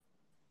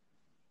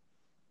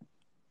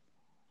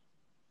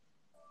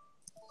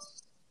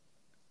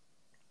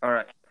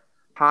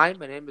Hi,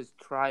 my name is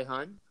Tri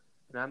Hun,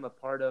 and I'm a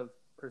part of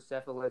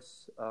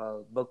Persepolis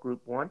Book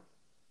Group 1.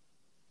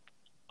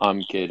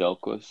 I'm Kate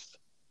Elquist.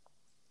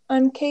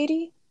 I'm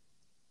Katie.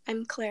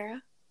 I'm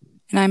Clara.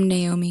 And I'm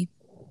Naomi.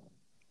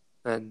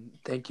 And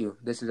thank you.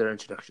 This is our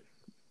introduction.